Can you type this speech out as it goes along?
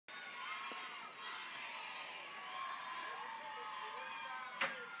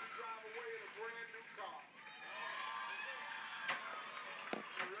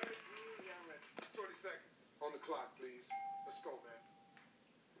On the clock, please. Let's go, man.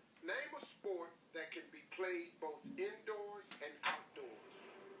 Name a sport that can be played both indoors and outdoors.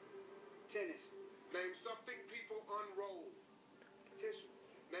 Tennis. Name something people unroll. Tissue.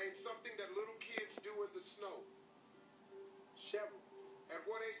 Name something that little kids do in the snow. Shovel. At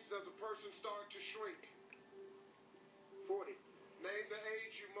what age does a person start to shrink? 40. Name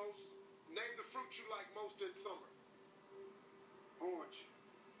the fruit you like most in summer. Orange.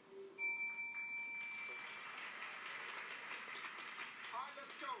 All right,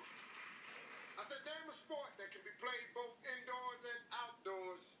 let's go. I said name a sport that can be played both indoors and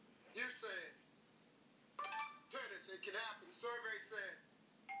outdoors. You said tennis. It can happen. Survey said.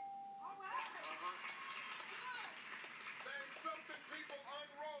 All right. Name something people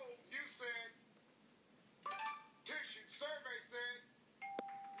unroll. You said tissue. Survey said.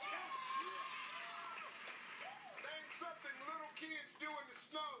 Name something little kids do in the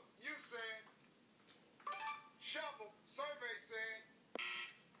snow. You said shovel. Survey said.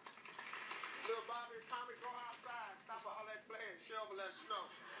 Little Bobby and Tommy, go outside. Stop all that playing. Shovel that snow.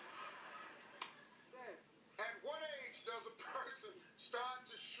 Yeah. At what age does a person start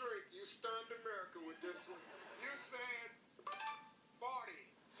to shrink? You stunned America with this one. You said 40.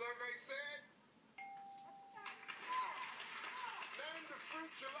 Survey said. Name the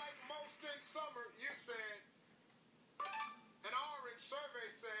fruit you like most in summer. You said an orange. Survey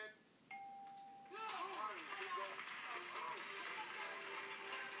said. Orange.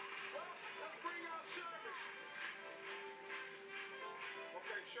 Well, let's bring out Shirley.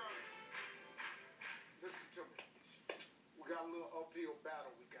 Okay, Shirley. Listen to me. We got a little uphill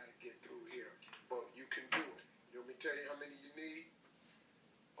battle we got to get through here, but you can do it. You want me to tell you how many you need?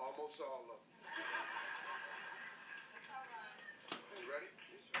 Almost all of them. You ready?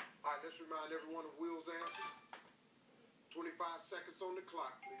 All right, let's remind everyone of Will's answers. 25 seconds on the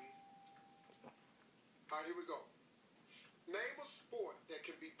clock, please. All right, here we go. Name a sport that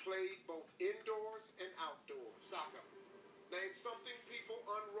can be played both indoors and outdoors. Soccer. Name something people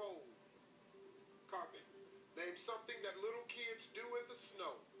unroll. Carpet. Name something that little kids do in the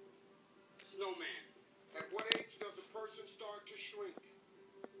snow. Snowman. At what age does a person start to shrink?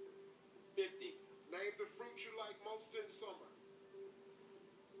 50. Name the fruit you like most in summer.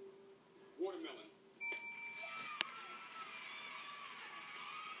 Watermelon.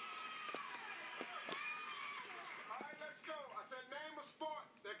 All right, let's go. I said name a sport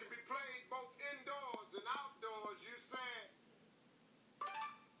that can be played both indoors and outdoors. You said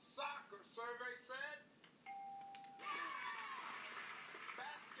soccer. Survey said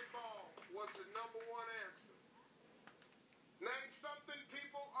basketball was the number one answer. Name something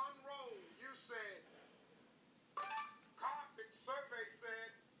people unroll. You said carpet. Survey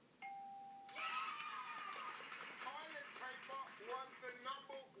said toilet paper was the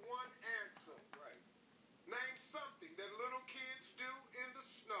number one answer. Right. Name something that little kids do in the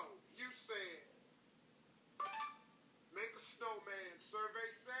snow. You said make a snowman. Survey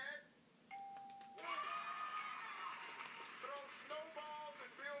said throw snowballs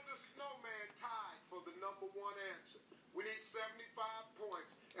and build a snowman. Tied for the number one answer. We need 75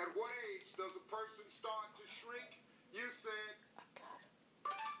 points. At what age does a person start to shrink? You said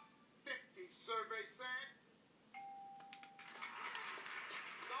 50. Survey said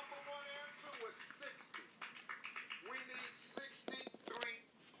number one answer was 60. We need 63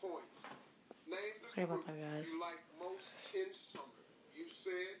 points. Name the Sorry about fruit that, guys. you like most in summer. You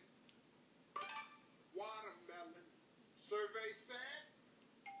said watermelon. Survey said